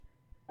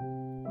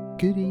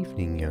Good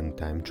evening, young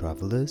time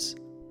travelers.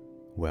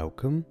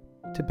 Welcome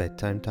to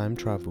Bedtime Time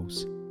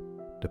Travels,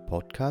 the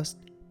podcast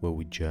where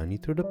we journey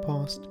through the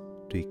past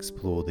to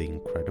explore the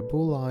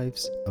incredible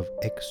lives of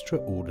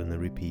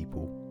extraordinary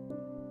people.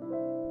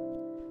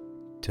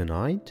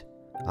 Tonight,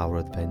 our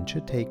adventure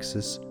takes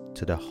us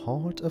to the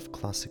heart of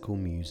classical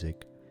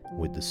music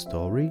with the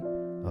story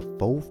of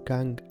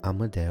Wolfgang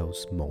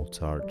Amadeus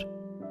Mozart,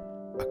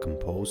 a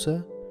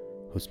composer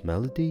whose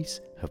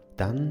melodies have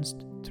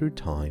danced through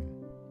time.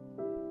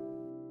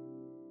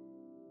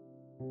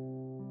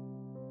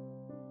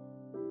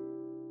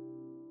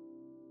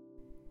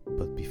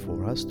 But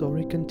before our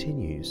story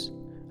continues,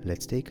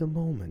 let's take a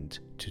moment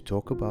to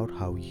talk about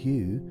how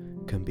you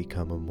can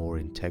become a more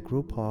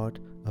integral part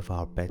of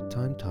our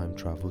Bedtime Time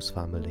Travels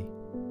family.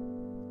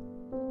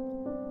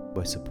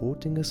 By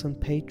supporting us on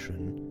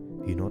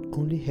Patreon, you not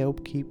only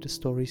help keep the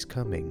stories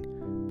coming,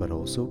 but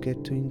also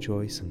get to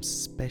enjoy some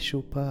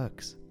special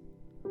perks.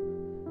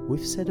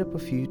 We've set up a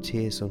few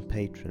tiers on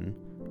Patreon,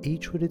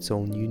 each with its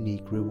own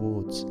unique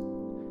rewards.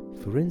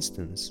 For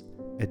instance,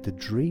 at the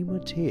Dreamer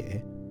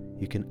tier,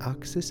 you can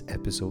access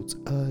episodes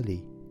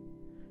early.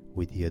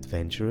 With the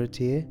Adventurer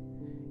tier,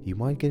 you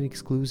might get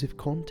exclusive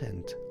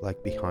content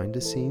like behind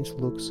the scenes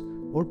looks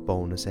or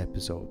bonus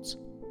episodes.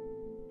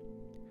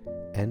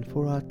 And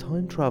for our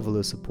Time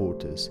Traveler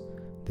supporters,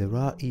 there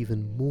are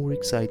even more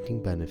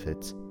exciting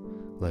benefits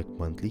like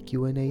monthly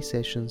Q&A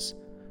sessions,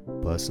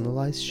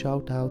 personalized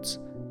shoutouts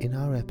in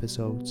our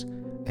episodes,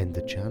 and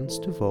the chance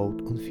to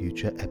vote on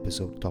future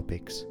episode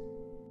topics.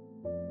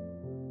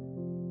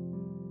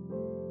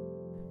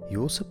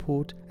 Your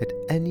support at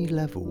any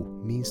level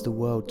means the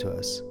world to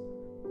us.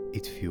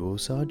 It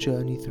fuels our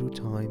journey through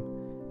time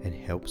and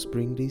helps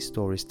bring these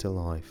stories to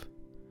life.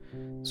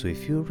 So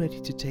if you're ready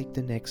to take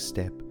the next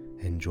step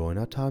and join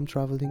our time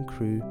traveling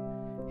crew,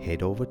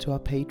 head over to our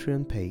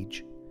Patreon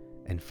page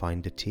and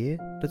find the tier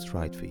that's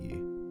right for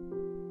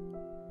you.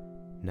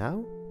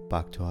 Now,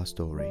 back to our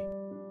story.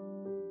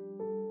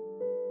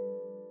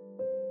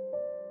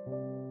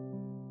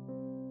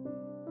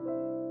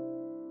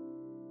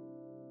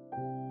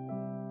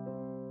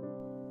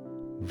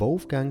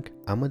 Wolfgang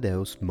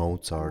Amadeus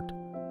Mozart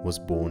was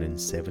born in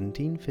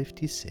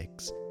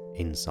 1756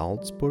 in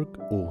Salzburg,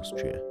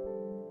 Austria.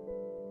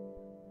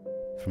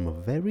 From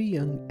a very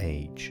young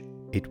age,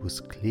 it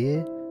was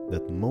clear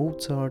that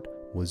Mozart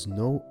was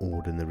no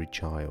ordinary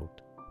child.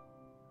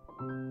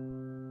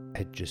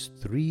 At just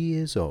 3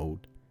 years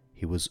old,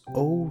 he was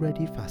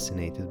already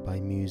fascinated by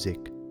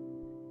music,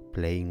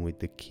 playing with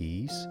the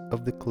keys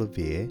of the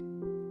clavier,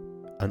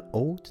 an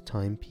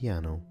old-time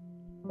piano.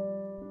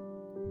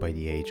 By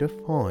the age of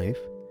 5,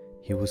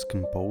 he was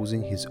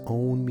composing his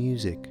own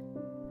music,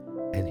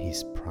 and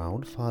his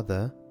proud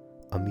father,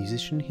 a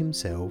musician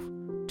himself,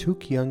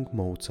 took young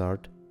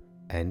Mozart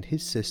and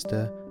his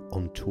sister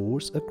on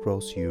tours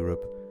across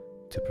Europe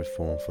to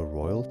perform for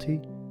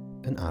royalty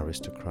and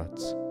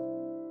aristocrats.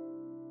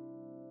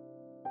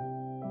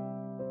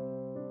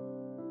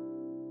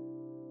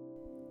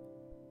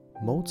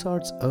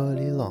 Mozart's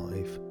early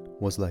life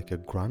was like a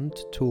grand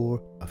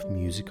tour of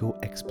musical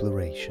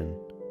exploration.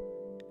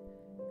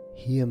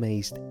 He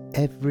amazed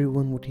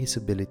everyone with his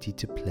ability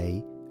to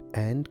play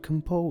and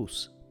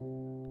compose.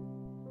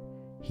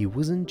 He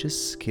wasn't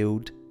just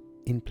skilled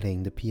in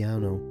playing the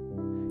piano,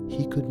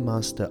 he could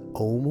master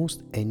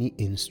almost any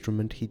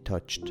instrument he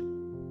touched.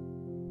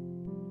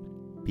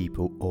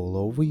 People all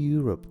over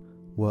Europe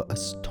were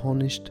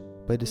astonished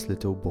by this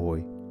little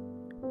boy,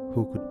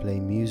 who could play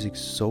music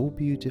so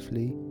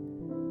beautifully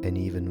and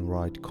even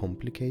write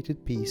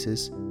complicated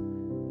pieces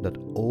that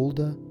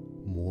older,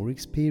 more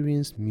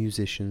experienced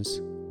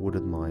musicians would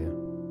admire.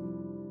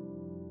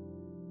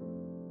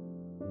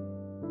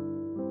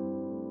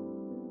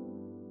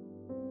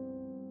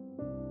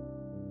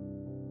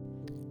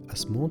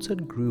 As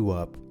Mozart grew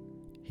up,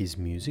 his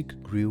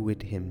music grew with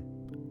him.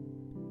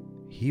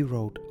 He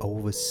wrote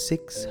over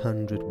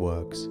 600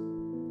 works,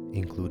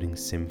 including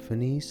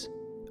symphonies,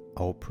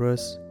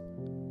 operas,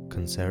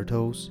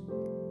 concertos,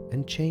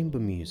 and chamber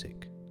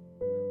music.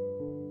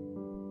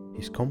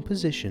 His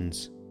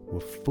compositions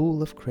were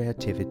full of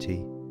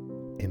creativity,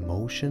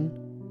 emotion,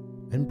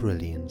 and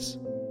brilliance.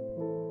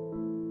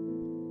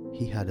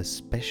 He had a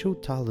special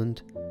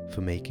talent for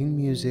making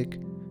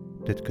music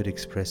that could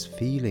express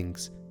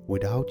feelings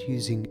without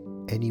using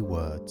any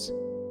words.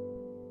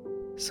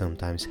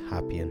 Sometimes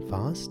happy and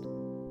fast,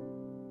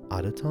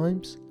 other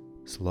times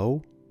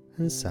slow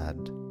and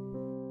sad.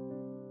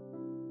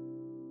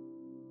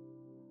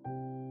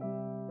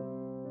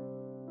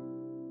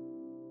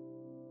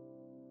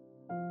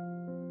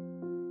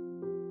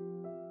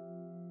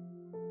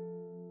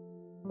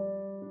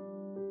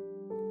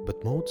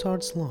 But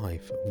Mozart's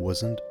life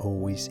wasn't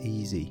always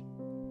easy.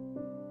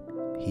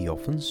 He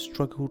often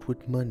struggled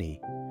with money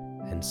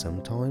and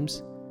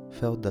sometimes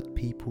felt that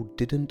people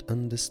didn't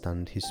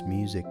understand his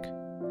music.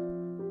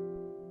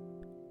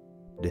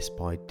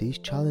 Despite these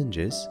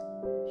challenges,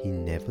 he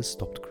never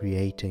stopped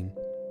creating.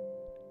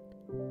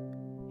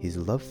 His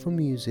love for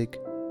music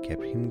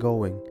kept him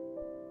going,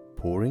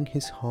 pouring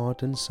his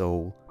heart and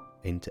soul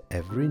into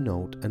every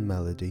note and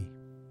melody.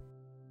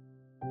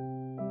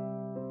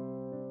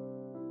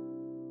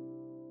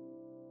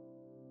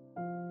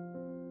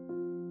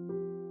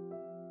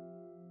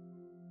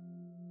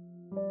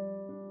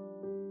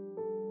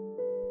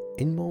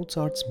 In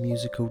Mozart's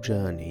musical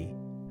journey,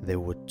 there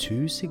were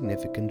two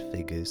significant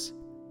figures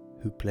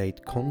who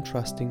played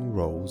contrasting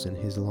roles in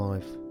his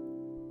life.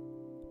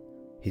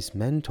 His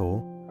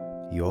mentor,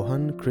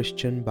 Johann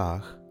Christian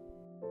Bach,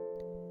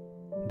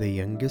 the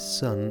youngest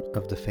son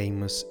of the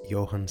famous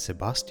Johann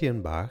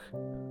Sebastian Bach,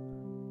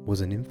 was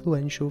an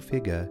influential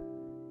figure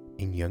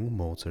in young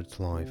Mozart's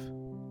life.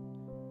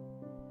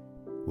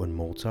 When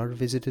Mozart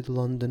visited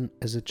London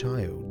as a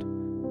child,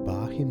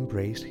 Bach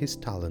embraced his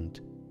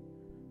talent,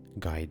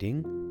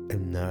 guiding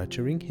and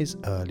nurturing his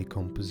early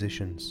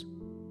compositions.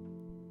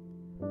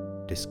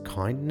 This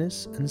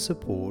kindness and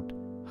support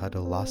had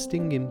a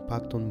lasting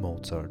impact on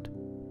Mozart,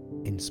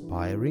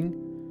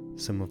 inspiring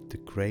some of the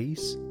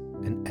grace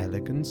and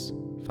elegance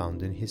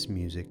found in his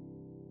music.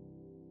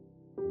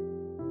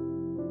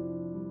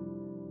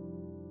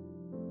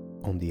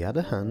 On the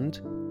other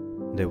hand,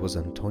 there was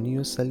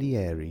Antonio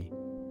Salieri,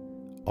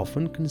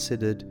 often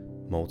considered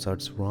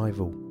Mozart's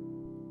rival.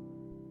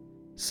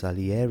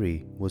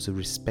 Salieri was a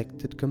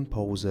respected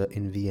composer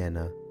in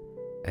Vienna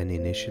and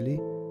initially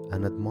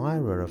an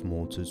admirer of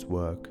Mozart's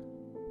work.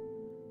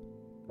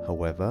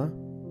 However,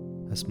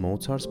 as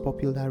Mozart's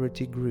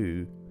popularity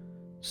grew,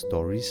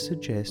 stories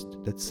suggest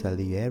that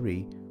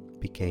Salieri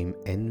became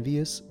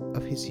envious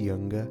of his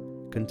younger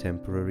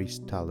contemporary's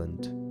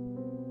talent.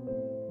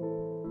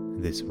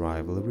 This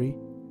rivalry,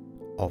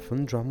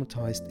 often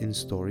dramatized in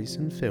stories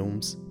and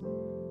films,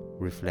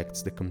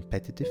 reflects the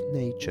competitive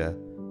nature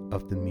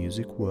of the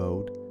music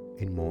world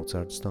in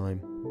Mozart's time,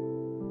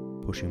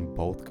 pushing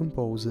both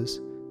composers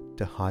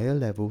to higher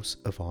levels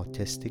of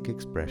artistic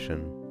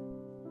expression.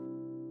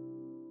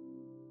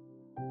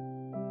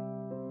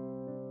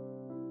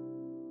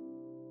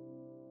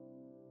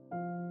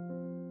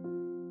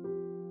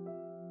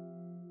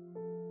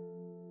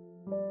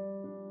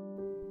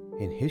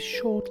 In his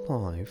short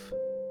life,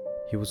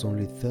 he was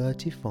only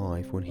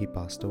 35 when he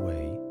passed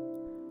away.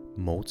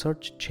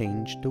 Mozart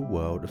changed the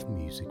world of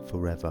music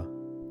forever.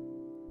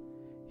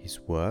 His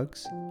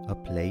works are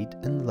played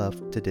and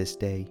loved to this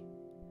day,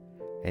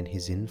 and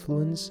his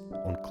influence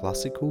on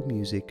classical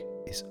music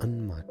is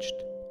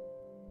unmatched.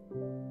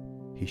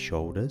 He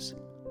showed us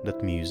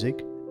that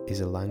music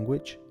is a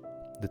language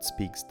that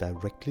speaks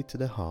directly to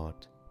the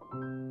heart,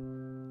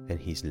 and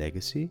his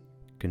legacy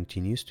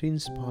continues to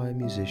inspire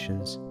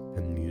musicians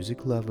and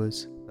music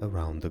lovers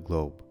around the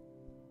globe.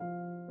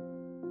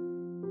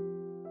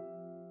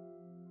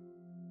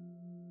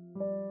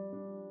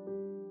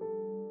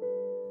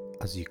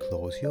 As you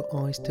close your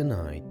eyes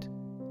tonight,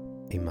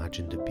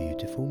 imagine the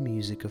beautiful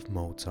music of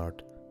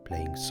Mozart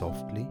playing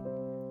softly,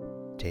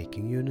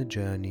 taking you on a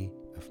journey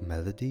of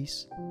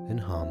melodies and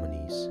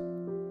harmonies.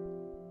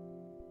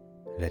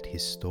 Let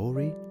his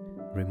story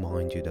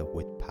remind you that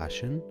with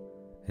passion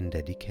and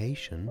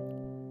dedication,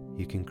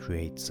 you can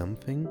create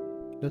something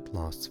that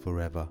lasts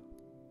forever.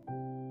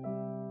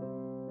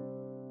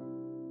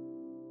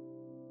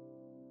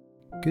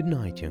 Good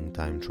night, young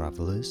time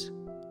travelers.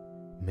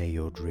 May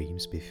your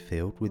dreams be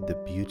filled with the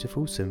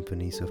beautiful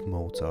symphonies of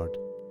Mozart,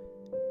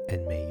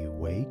 and may you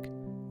wake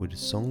with a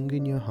song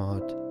in your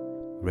heart,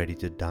 ready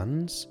to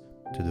dance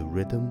to the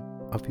rhythm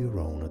of your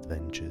own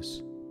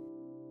adventures.